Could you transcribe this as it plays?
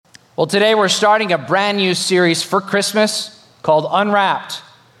Well, today we're starting a brand new series for Christmas called Unwrapped,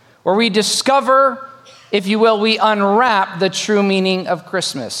 where we discover, if you will, we unwrap the true meaning of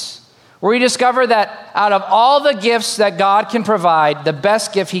Christmas, where we discover that out of all the gifts that God can provide, the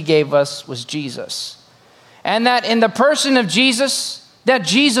best gift he gave us was Jesus. And that in the person of Jesus, that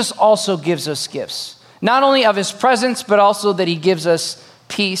Jesus also gives us gifts, not only of his presence, but also that he gives us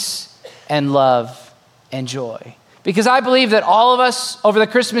peace and love and joy. Because I believe that all of us over the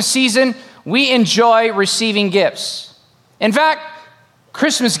Christmas season, we enjoy receiving gifts. In fact,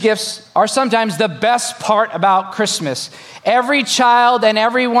 Christmas gifts are sometimes the best part about Christmas. Every child and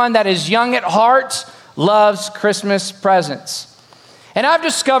everyone that is young at heart loves Christmas presents. And I've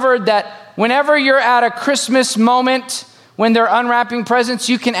discovered that whenever you're at a Christmas moment, when they're unwrapping presents,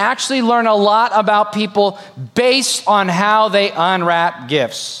 you can actually learn a lot about people based on how they unwrap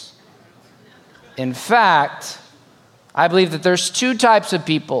gifts. In fact, I believe that there's two types of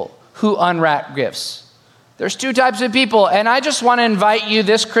people who unwrap gifts. There's two types of people, and I just want to invite you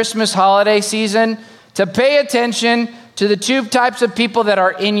this Christmas holiday season to pay attention to the two types of people that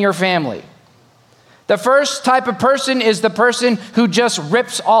are in your family. The first type of person is the person who just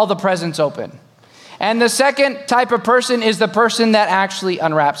rips all the presents open. And the second type of person is the person that actually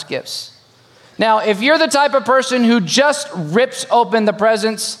unwraps gifts. Now, if you're the type of person who just rips open the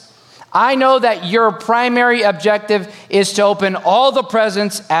presents, I know that your primary objective is to open all the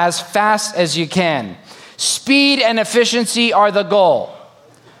presents as fast as you can. Speed and efficiency are the goal.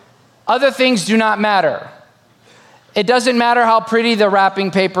 Other things do not matter. It doesn't matter how pretty the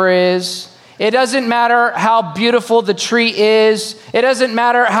wrapping paper is. It doesn't matter how beautiful the tree is. It doesn't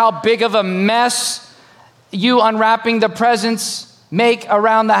matter how big of a mess you unwrapping the presents make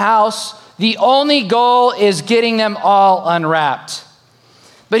around the house. The only goal is getting them all unwrapped.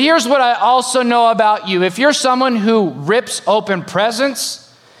 But here's what I also know about you. If you're someone who rips open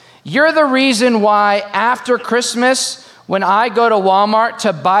presents, you're the reason why after Christmas, when I go to Walmart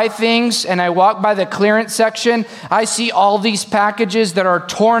to buy things and I walk by the clearance section, I see all these packages that are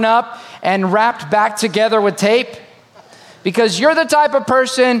torn up and wrapped back together with tape. Because you're the type of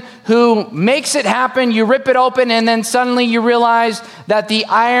person who makes it happen, you rip it open, and then suddenly you realize that the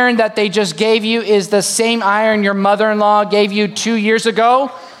iron that they just gave you is the same iron your mother-in-law gave you 2 years ago,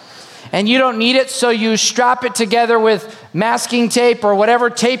 and you don't need it, so you strap it together with masking tape or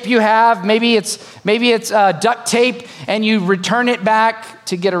whatever tape you have. Maybe it's duct tape, and you return it back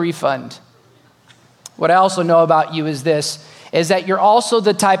to get a refund. What I also know about you is this, is that you're also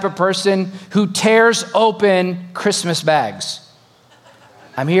the type of person who tears open Christmas bags.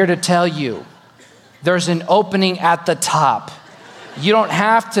 I'm here to tell you, there's an opening at the top. You don't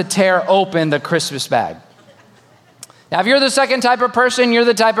have to tear open the Christmas bag. Now, if you're the second type of person, you're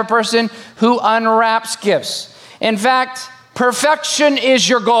the type of person who unwraps gifts. In fact, perfection is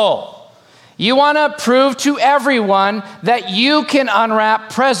your goal. You want to prove to everyone that you can unwrap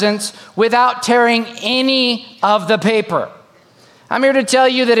presents without tearing any of the paper. I'm here to tell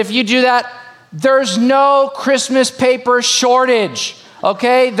you that if you do that, there's no Christmas paper shortage,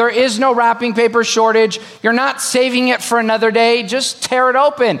 okay? There is no wrapping paper shortage. You're not saving it for another day. Just tear it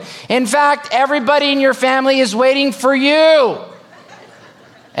open. In fact, everybody in your family is waiting for you.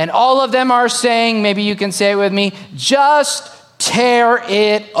 And all of them are saying, maybe you can say it with me, just tear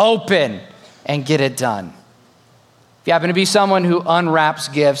it open and get it done. If you happen to be someone who unwraps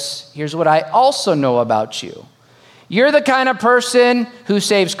gifts, here's what I also know about you. You're the kind of person who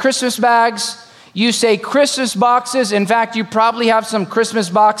saves Christmas bags. You say Christmas boxes. In fact, you probably have some Christmas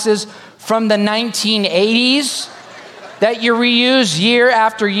boxes from the 1980s that you reuse year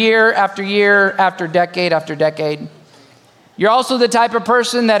after year after year after decade after decade. You're also the type of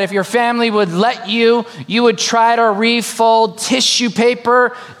person that if your family would let you, you would try to refold tissue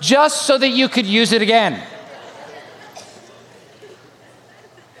paper just so that you could use it again.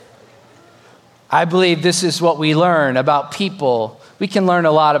 I believe this is what we learn about people. We can learn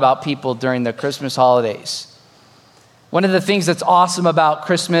a lot about people during the Christmas holidays. One of the things that's awesome about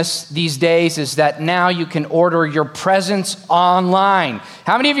Christmas these days is that now you can order your presents online.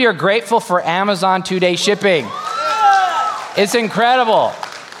 How many of you are grateful for Amazon 2-day shipping? It's incredible.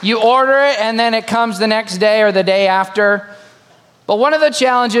 You order it and then it comes the next day or the day after. But one of the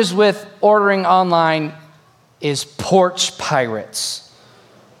challenges with ordering online is porch pirates.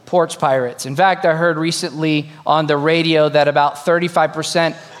 Porch pirates. In fact, I heard recently on the radio that about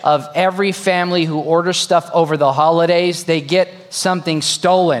 35% of every family who orders stuff over the holidays, they get something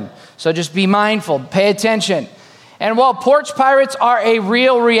stolen. So just be mindful, pay attention. And while porch pirates are a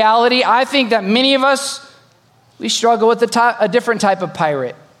real reality, I think that many of us, we struggle with a different type of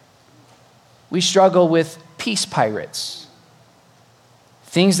pirate. We struggle with peace pirates.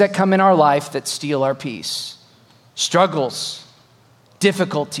 things that come in our life that steal our peace. Struggles,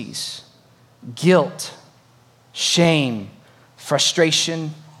 difficulties, guilt, shame,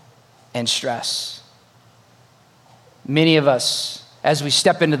 frustration, and stress. Many of us, as we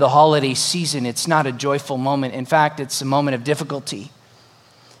step into the holiday season, it's not a joyful moment. In fact, it's a moment of difficulty.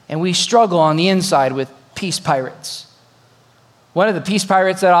 And we struggle on the inside with peace pirates. One of the peace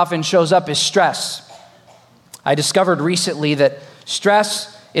pirates that often shows up is stress. I discovered recently that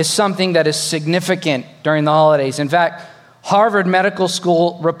stress is something that is significant during the holidays. In fact, Harvard Medical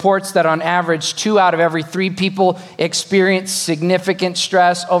School reports that on average, 2 out of every 3 people experience significant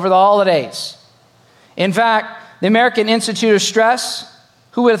stress over the holidays. In fact, the American Institute of Stress,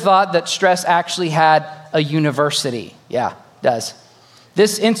 who would have thought that stress actually had a university? Yeah, it does.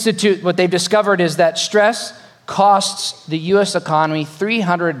 This institute, what they've discovered is that stress costs the U.S. economy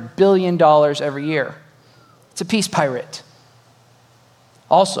 $300 billion every year. It's a peace pirate.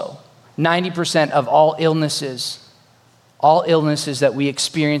 Also, 90% of all illnesses that we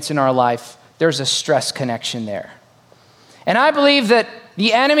experience in our life, there's a stress connection there. And I believe that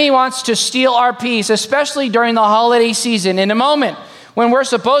the enemy wants to steal our peace, especially during the holiday season. In a moment when we're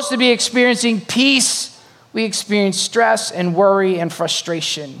supposed to be experiencing peace, we experience stress and worry and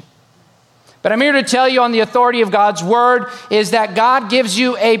frustration. But I'm here to tell you on the authority of God's word is that God gives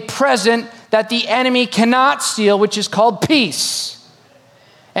you a present that the enemy cannot steal, which is called peace.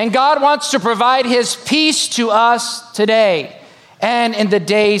 And God wants to provide his peace to us today and in the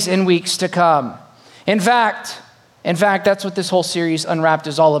days and weeks to come. In fact, that's what this whole series, Unwrapped,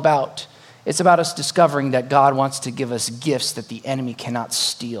 is all about. It's about us discovering that God wants to give us gifts that the enemy cannot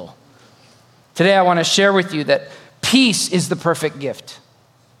steal. Today, I want to share with you that peace is the perfect gift.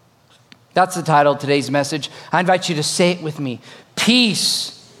 That's the title of today's message. I invite you to say it with me.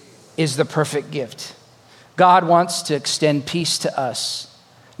 Peace is the perfect gift. God wants to extend peace to us.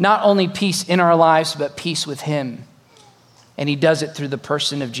 Not only peace in our lives, but peace with him. And he does it through the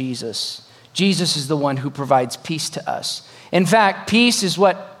person of Jesus. Jesus is the one who provides peace to us. In fact, peace is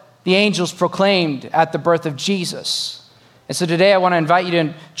what the angels proclaimed at the birth of Jesus. And so today I want to invite you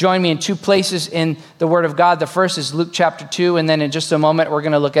to join me in 2 places in the Word of God. The first is Luke chapter 2, and then in just a moment we're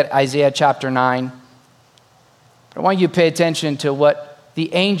going to look at Isaiah chapter 9. But I want you to pay attention to what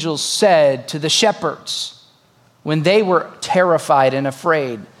the angels said to the shepherds when they were terrified and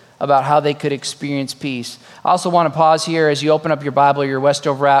afraid about how they could experience peace. I also want to pause here as you open up your Bible, your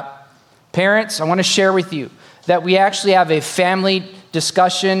Westover app. Parents, I want to share with you that we actually have a family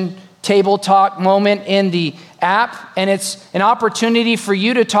discussion, table talk moment in the app, and it's an opportunity for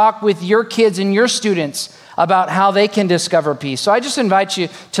you to talk with your kids and your students about how they can discover peace. So I just invite you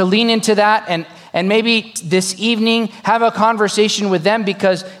to lean into that and maybe this evening have a conversation with them,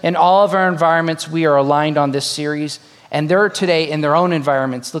 because in all of our environments, we are aligned on this series. And they're today in their own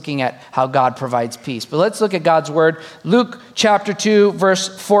environments looking at how God provides peace. But let's look at God's word. Luke chapter 2, verse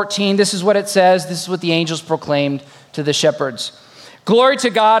 14. This is what it says. This is what the angels proclaimed to the shepherds. Glory to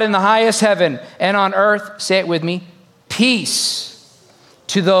God in the highest heaven, and on earth, say it with me, peace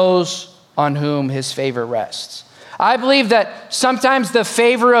to those on whom his favor rests. I believe that sometimes the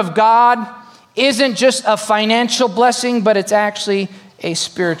favor of God isn't just a financial blessing, but it's actually a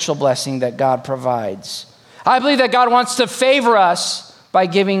spiritual blessing that God provides. I believe that God wants to favor us by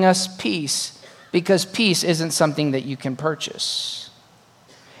giving us peace, because peace isn't something that you can purchase.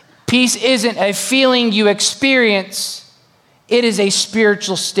 Peace isn't a feeling you experience. It is a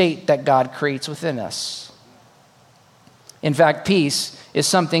spiritual state that God creates within us. In fact, peace is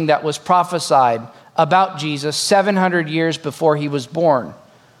something that was prophesied about Jesus 700 years before he was born.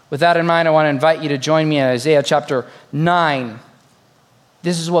 With that in mind, I want to invite you to join me in Isaiah chapter 9.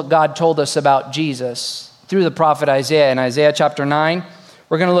 This is what God told us about Jesus through the prophet Isaiah. In Isaiah chapter 9,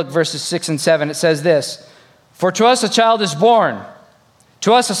 we're going to look verses 6 and 7. It says this, "For to us a child is born,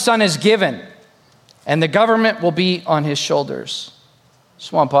 to us a son is given, and the government will be on his shoulders."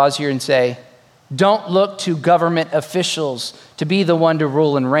 Just want to pause here and say, don't look to government officials to be the one to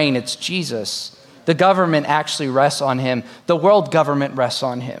rule and reign. It's Jesus. The government actually rests on him. The world government rests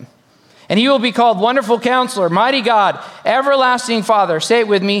on him. And he will be called Wonderful Counselor, Mighty God, Everlasting Father. Say it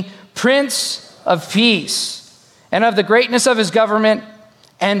with me, Prince of Peace. And of the greatness of his government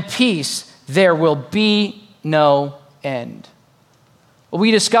and peace, there will be no end. What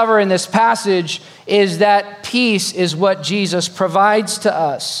we discover in this passage is that peace is what Jesus provides to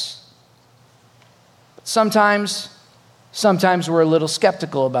us. But sometimes we're a little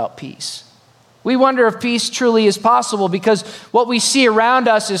skeptical about peace. We wonder if peace truly is possible, because what we see around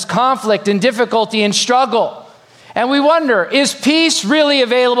us is conflict and difficulty and struggle. And we wonder, is peace really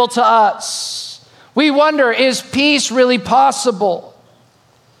available to us? We wonder, is peace really possible?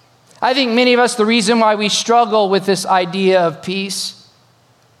 I think many of us, the reason why we struggle with this idea of peace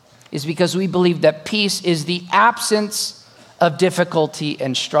is because we believe that peace is the absence of difficulty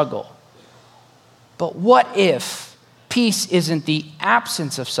and struggle. But what if peace isn't the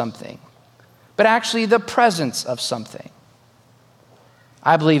absence of something, but actually the presence of something?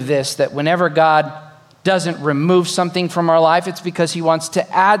 I believe this, that whenever God doesn't remove something from our life, it's because he wants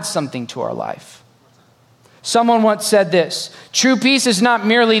to add something to our life. Someone once said this: true peace is not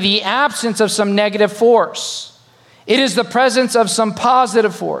merely the absence of some negative force. It is the presence of some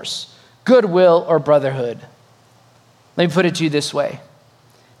positive force, goodwill or brotherhood. Let me put it to you this way.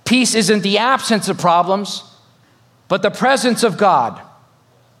 Peace isn't the absence of problems, but the presence of God.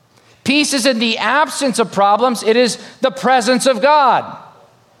 Peace isn't the absence of problems, it is the presence of God.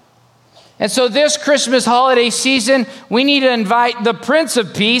 And so this Christmas holiday season, we need to invite the Prince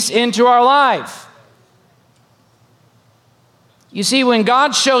of Peace into our life. You see, when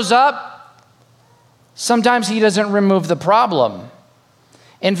God shows up, sometimes he doesn't remove the problem.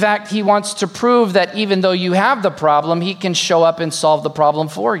 In fact, he wants to prove that even though you have the problem, he can show up and solve the problem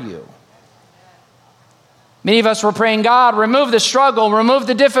for you. Many of us were praying, God, remove the struggle, remove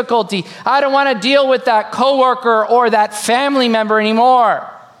the difficulty. I don't want to deal with that coworker or that family member anymore.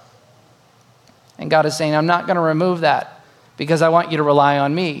 And God is saying, I'm not going to remove that because I want you to rely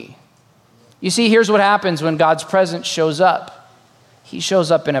on me. You see, here's what happens when God's presence shows up. He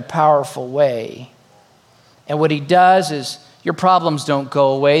shows up in a powerful way. And what he does is your problems don't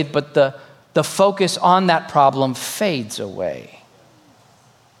go away, but the focus on that problem fades away.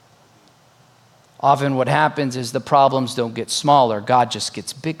 Often what happens is the problems don't get smaller, God just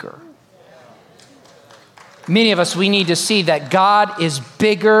gets bigger. Many of us, we need to see that God is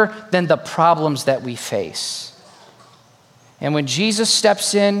bigger than the problems that we face. And when Jesus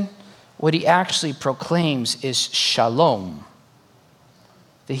steps in, what he actually proclaims is shalom.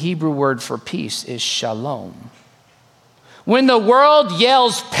 The Hebrew word for peace is shalom. When the world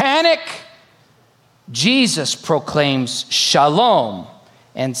yells panic, Jesus proclaims shalom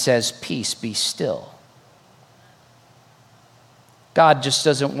and says, peace, be still. God just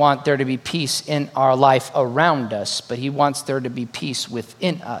doesn't want there to be peace in our life around us, but he wants there to be peace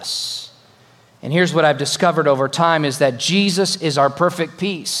within us. And here's what I've discovered over time is that Jesus is our perfect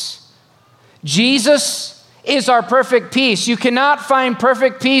peace. Jesus is our perfect peace. You cannot find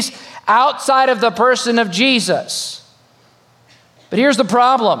perfect peace outside of the person of Jesus. But here's the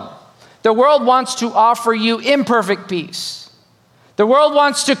problem. The world wants to offer you imperfect peace. The world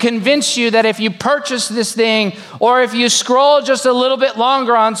wants to convince you that if you purchase this thing or if you scroll just a little bit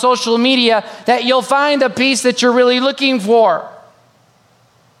longer on social media, that you'll find the peace that you're really looking for.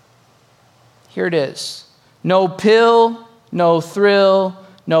 Here it is. No pill, no thrill,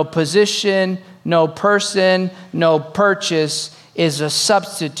 no position, no person, no purchase is a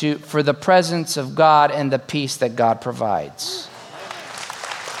substitute for the presence of God and the peace that God provides.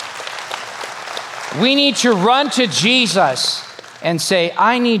 We need to run to Jesus and say,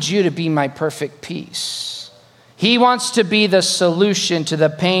 I need you to be my perfect peace. He wants to be the solution to the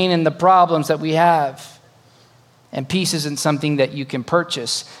pain and the problems that we have. And peace isn't something that you can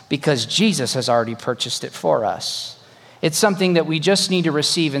purchase because Jesus has already purchased it for us. It's something that we just need to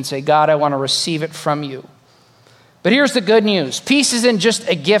receive and say, God, I want to receive it from you. But here's the good news. Peace isn't just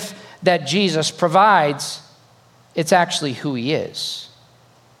a gift that Jesus provides. It's actually who he is.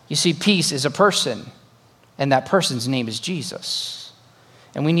 You see, peace is a person. And that person's name is Jesus.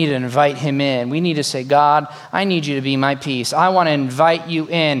 And we need to invite him in. We need to say, God, I need you to be my peace. I want to invite you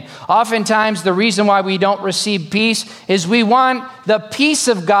in. Oftentimes, the reason why we don't receive peace is we want the peace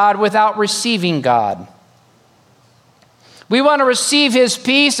of God without receiving God. We want to receive his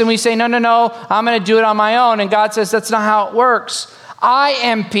peace and we say, no, I'm going to do it on my own. And God says, that's not how it works. I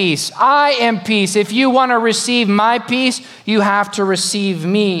am peace. I am peace. If you want to receive my peace, you have to receive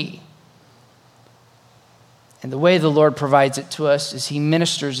me. And the way the Lord provides it to us is he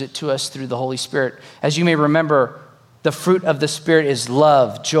ministers it to us through the Holy Spirit. As you may remember, the fruit of the Spirit is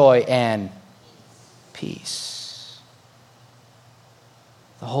love, joy, and peace.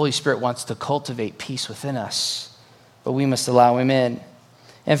 The Holy Spirit wants to cultivate peace within us, but we must allow him in.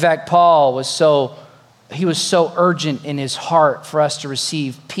 In fact, Paul was so urgent in his heart for us to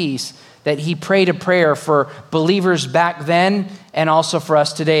receive peace that he prayed a prayer for believers back then and also for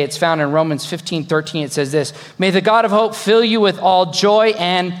us today. It's found in Romans 15:13. It says this, may the God of hope fill you with all joy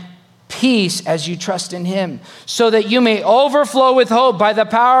and peace as you trust in him, so that you may overflow with hope by the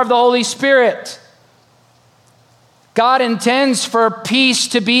power of the Holy Spirit. God intends for peace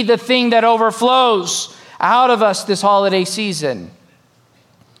to be the thing that overflows out of us this holiday season.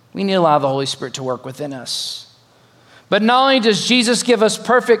 We need to allow the Holy Spirit to work within us. But not only does Jesus give us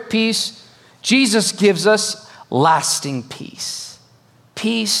perfect peace, Jesus gives us lasting peace.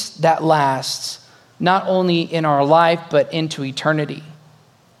 Peace that lasts not only in our life, but into eternity.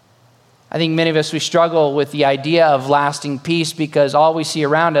 I think many of us, we struggle with the idea of lasting peace because all we see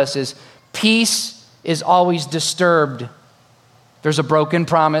around us is peace is always disturbed. There's a broken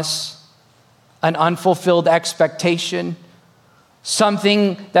promise, an unfulfilled expectation,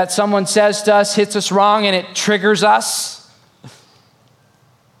 something that someone says to us hits us wrong and it triggers us.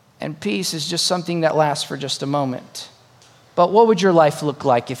 And peace is just something that lasts for just a moment. But what would your life look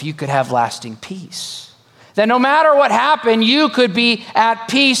like if you could have lasting peace? That no matter what happened, you could be at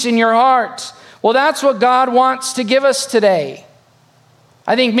peace in your heart. Well, that's what God wants to give us today.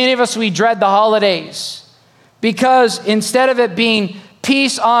 I think many of us, we dread the holidays because instead of it being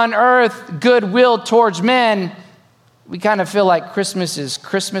peace on earth, goodwill towards men, we kind of feel like Christmas is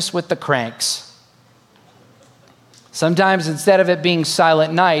Christmas with the cranks. Sometimes instead of it being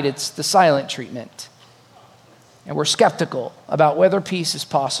silent night, it's the silent treatment. And we're skeptical about whether peace is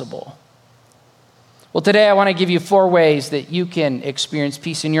possible. Well, today I want to give you 4 ways that you can experience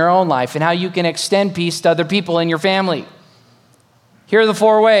peace in your own life and how you can extend peace to other people in your family. Here are the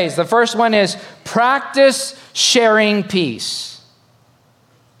 4 ways. The first one is practice sharing peace.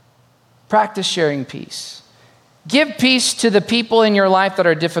 Practice sharing peace. Give peace to the people in your life that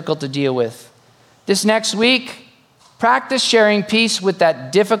are difficult to deal with. This next week, practice sharing peace with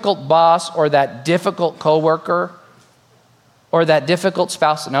that difficult boss or that difficult coworker or that difficult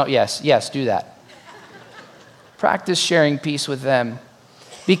spouse. No, yes, do that. Practice sharing peace with them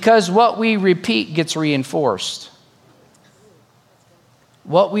because what we repeat gets reinforced.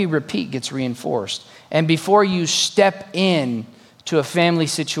 What we repeat gets reinforced. And before you step in to a family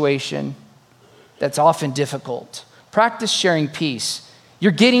situation that's often difficult, practice sharing peace.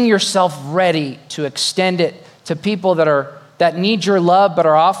 You're getting yourself ready to extend it to people that need your love but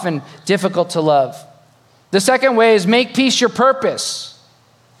are often difficult to love. The second way is make peace your purpose.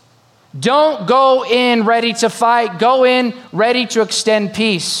 Don't go in ready to fight. Go in ready to extend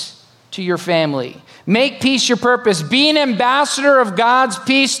peace to your family. Make peace your purpose. Be an ambassador of God's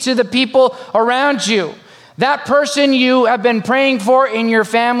peace to the people around you. That person you have been praying for in your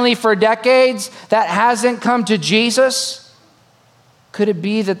family for decades that hasn't come to Jesus, could it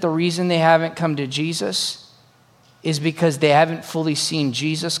be that the reason they haven't come to Jesus is because they haven't fully seen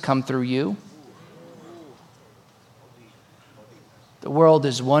Jesus come through you? The world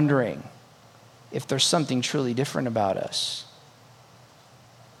is wondering if there's something truly different about us.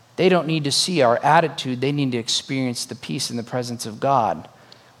 They don't need to see our attitude. They need to experience the peace and the presence of God.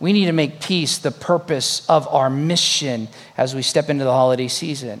 We need to make peace the purpose of our mission as we step into the holiday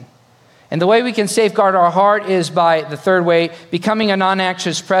season. And the way we can safeguard our heart is by the third way, becoming a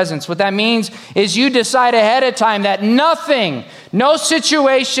non-anxious presence. What that means is you decide ahead of time that nothing, no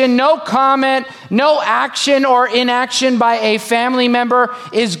situation, no comment, no action or inaction by a family member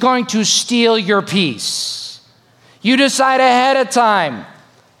is going to steal your peace. You decide ahead of time,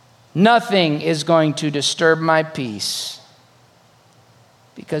 nothing is going to disturb my peace.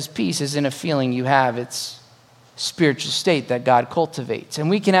 Because peace isn't a feeling you have, it's spiritual state that God cultivates. And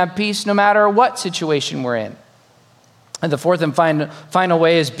we can have peace no matter what situation we're in. And the fourth and final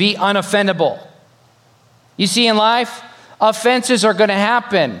way is be unoffendable. You see, in life, offenses are going to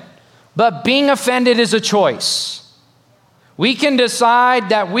happen, but being offended is a choice. We can decide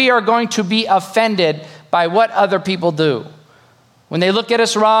that we are going to be offended by what other people do. When they look at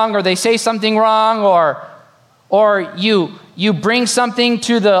us wrong or they say something wrong or you bring something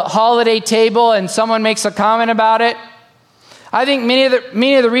to the holiday table and someone makes a comment about it. I think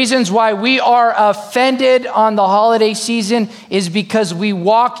many of the reasons why we are offended on the holiday season is because we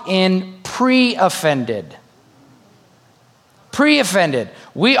walk in pre-offended. Pre-offended.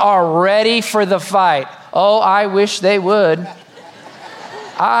 We are ready for the fight. Oh, I wish they would.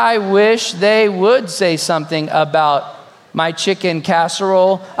 I wish they would say something about my chicken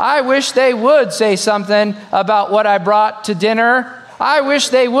casserole. I wish they would say something about what I brought to dinner. I wish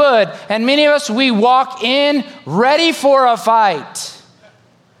they would. And many of us, we walk in ready for a fight.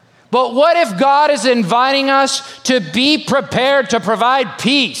 But what if God is inviting us to be prepared to provide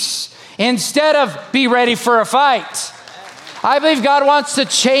peace instead of be ready for a fight? I believe God wants to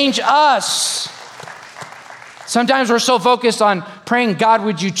change us. Sometimes we're so focused on praying, God,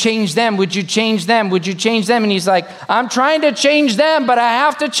 would you change them? Would you change them? Would you change them? And he's like, I'm trying to change them, but I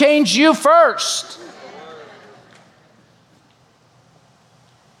have to change you first.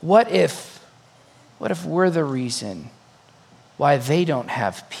 What if we're the reason why they don't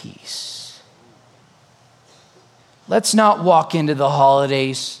have peace? Let's not walk into the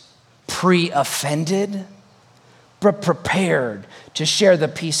holidays pre-offended. but prepared to share the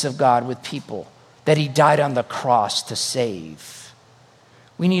peace of God with people that he died on the cross to save.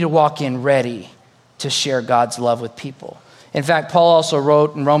 We need to walk in ready to share God's love with people. In fact, Paul also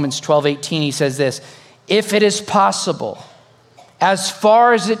wrote in Romans 12:18, he says this, if it is possible, as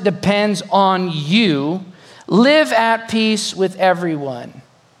far as it depends on you, live at peace with everyone.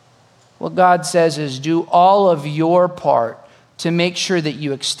 What God says is do all of your part to make sure that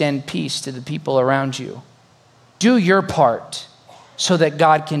you extend peace to the people around you. Do your part so that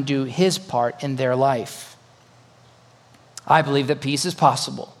God can do his part in their life. I believe that peace is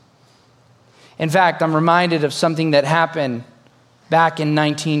possible. In fact, I'm reminded of something that happened back in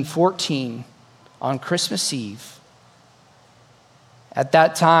 1914 on Christmas Eve. At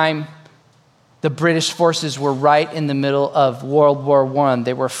that time, the British forces were right in the middle of World War I.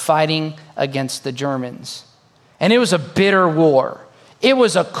 They were fighting against the Germans. And it was a bitter war. It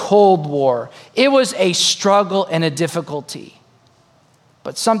was a cold war. It was a struggle and a difficulty.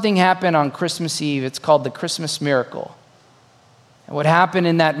 But something happened on Christmas Eve. It's called the Christmas miracle. And what happened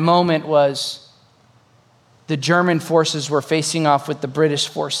in that moment was the German forces were facing off with the British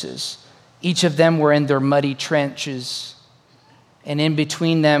forces. Each of them were in their muddy trenches. And in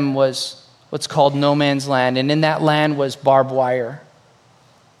between them was what's called no man's land. And in that land was barbed wire.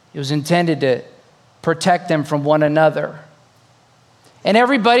 It was intended to protect them from one another. And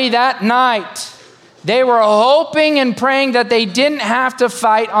everybody that night, they were hoping and praying that they didn't have to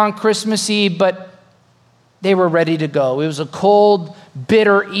fight on Christmas Eve, but they were ready to go. It was a cold,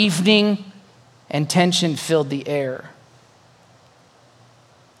 bitter evening, and tension filled the air.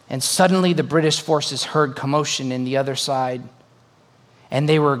 And suddenly the British forces heard commotion in the other side, and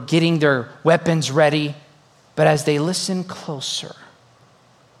they were getting their weapons ready. But as they listened closer,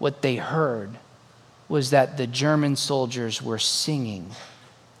 what they heard was that the German soldiers were singing.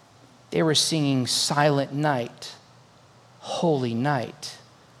 They were singing Silent Night, Holy Night.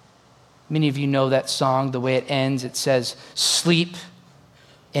 Many of you know that song. The way it ends, it says, sleep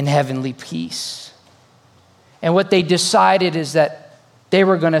in heavenly peace. And what they decided is that they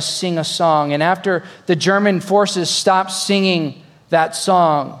were going to sing a song. And after the German forces stopped singing that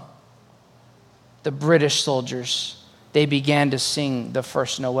song, the British soldiers, they began to sing the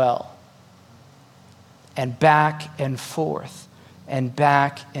first Noel. And back and forth, and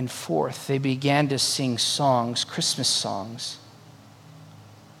back and forth, they began to sing songs, Christmas songs.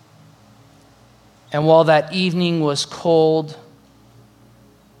 And while that evening was cold,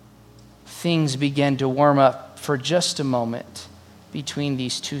 things began to warm up for just a moment between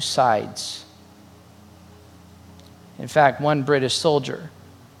these two sides. In fact, one British soldier,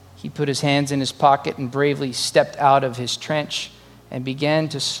 he put his hands in his pocket and bravely stepped out of his trench and began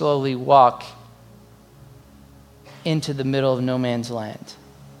to slowly walk into the middle of no man's land.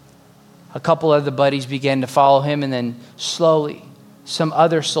 A couple other buddies began to follow him, and then slowly some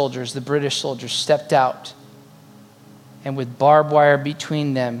other soldiers, the British soldiers, stepped out. And with barbed wire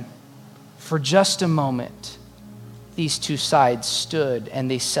between them, for just a moment, these two sides stood and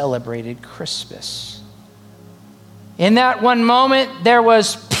they celebrated Christmas. In that one moment, there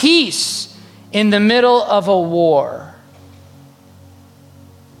was peace in the middle of a war.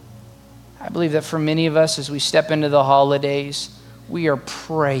 I believe that for many of us, as we step into the holidays, we are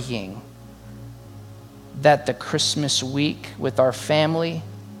praying that the Christmas week with our family,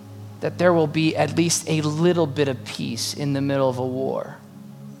 that there will be at least a little bit of peace in the middle of a war.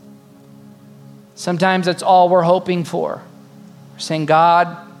 Sometimes that's all we're hoping for. We're saying,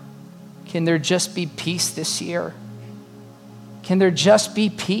 God, can there just be peace this year? Can there just be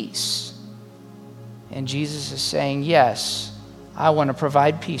peace? And Jesus is saying, yes, I want to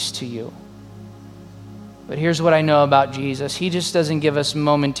provide peace to you. But here's what I know about Jesus. He just doesn't give us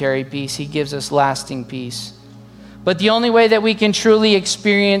momentary peace. He gives us lasting peace. But the only way that we can truly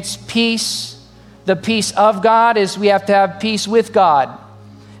experience peace, the peace of God, is we have to have peace with God.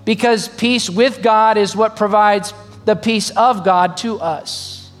 Because peace with God is what provides the peace of God to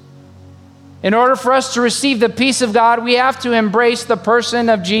us. In order for us to receive the peace of God, we have to embrace the person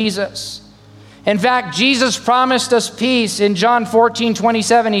of Jesus. In fact, Jesus promised us peace. In John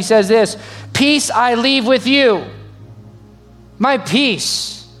 14:27, he says this, peace I leave with you. My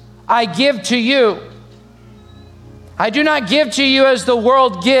peace I give to you. I do not give to you as the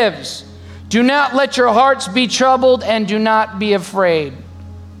world gives. Do not let your hearts be troubled and do not be afraid.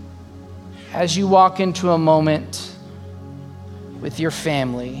 As you walk into a moment with your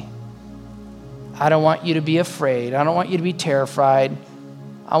family, I don't want you to be afraid. I don't want you to be terrified.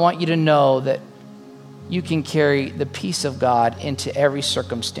 I want you to know that you can carry the peace of God into every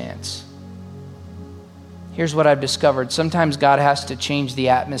circumstance. Here's what I've discovered. Sometimes God has to change the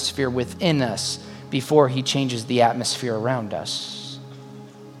atmosphere within us before he changes the atmosphere around us?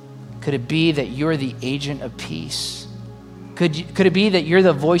 Could it be that you're the agent of peace? Could it be that you're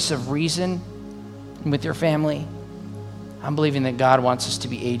the voice of reason with your family? I'm believing that God wants us to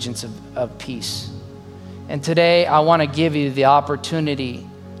be agents of peace. And today I want to give you the opportunity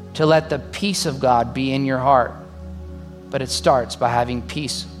to let the peace of God be in your heart. But it starts by having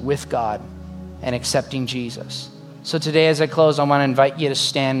peace with God and accepting Jesus. So today as I close, I want to invite you to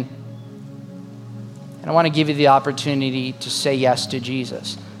stand. And I want to give you the opportunity to say yes to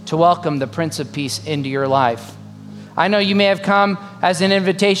Jesus, to welcome the Prince of Peace into your life. I know you may have come as an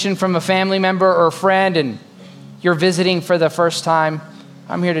invitation from a family member or a friend, and you're visiting for the first time.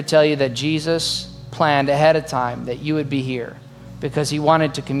 I'm here to tell you that Jesus planned ahead of time that you would be here because he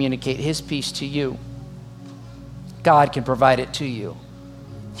wanted to communicate his peace to you. God can provide it to you.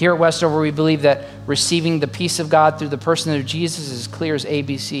 Here at Westover, we believe that receiving the peace of God through the person of Jesus is as clear as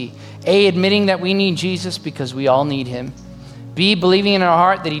ABC. A, admitting that we need Jesus because we all need him. B, believing in our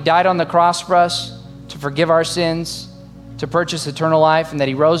heart that he died on the cross for us to forgive our sins, to purchase eternal life, and that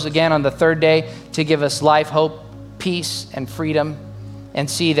he rose again on the third day to give us life, hope, peace, and freedom. And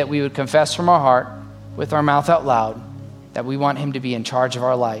C, that we would confess from our heart with our mouth out loud that we want him to be in charge of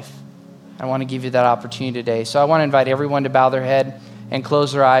our life. I want to give you that opportunity today. So I want to invite everyone to bow their head and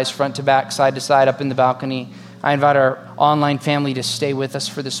close their eyes, front to back, side to side, up in the balcony. I invite our online family to stay with us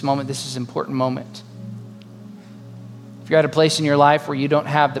for this moment. This is an important moment. If you're at a place in your life where you don't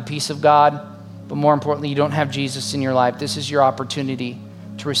have the peace of God, but more importantly, you don't have Jesus in your life, this is your opportunity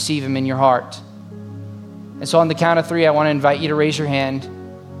to receive him in your heart. And so on the count of 3, I want to invite you to raise your hand.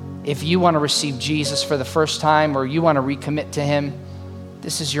 If you want to receive Jesus for the first time or you want to recommit to him,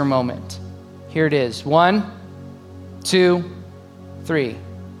 this is your moment. Here it is. 1, 2, 3.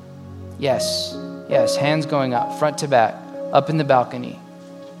 Yes, hands going up, front to back, up in the balcony.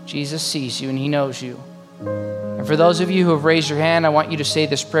 Jesus sees you and he knows you. And for those of you who have raised your hand, I want you to say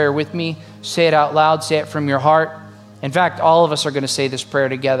this prayer with me. Say it out loud, say it from your heart. In fact, all of us are going to say this prayer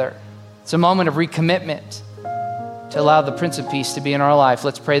together. It's a moment of recommitment to allow the Prince of Peace to be in our life.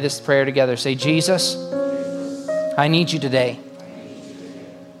 Let's pray this prayer together. Say, Jesus, I need you today.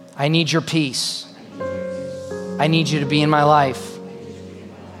 I need your peace. I need you to be in my life.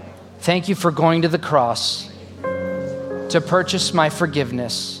 Thank you for going to the cross to purchase my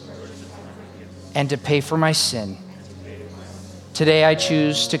forgiveness and to pay for my sin. Today I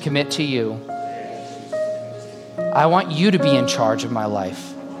choose to commit to you. I want you to be in charge of my life.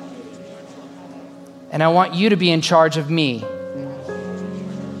 And I want you to be in charge of me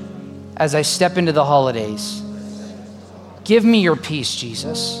as I step into the holidays. Give me your peace,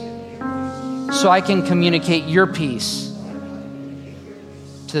 Jesus, so I can communicate your peace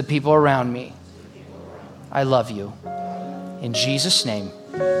to the people around me. I love you. In Jesus' name.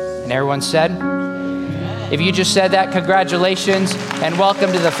 And everyone said, if you just said that, congratulations and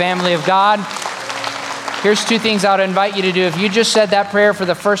welcome to the family of God. Here's 2 things I would invite you to do. If you just said that prayer for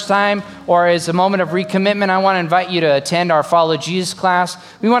the first time or as a moment of recommitment, I want to invite you to attend our Follow Jesus class.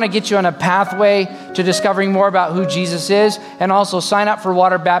 We want to get you on a pathway to discovering more about who Jesus is, and also sign up for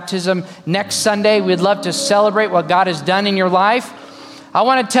water baptism next Sunday. We'd love to celebrate what God has done in your life. I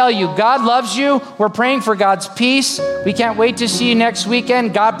want to tell you, God loves you. We're praying for God's peace. We can't wait to see you next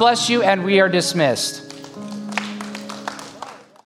weekend. God bless you, and we are dismissed.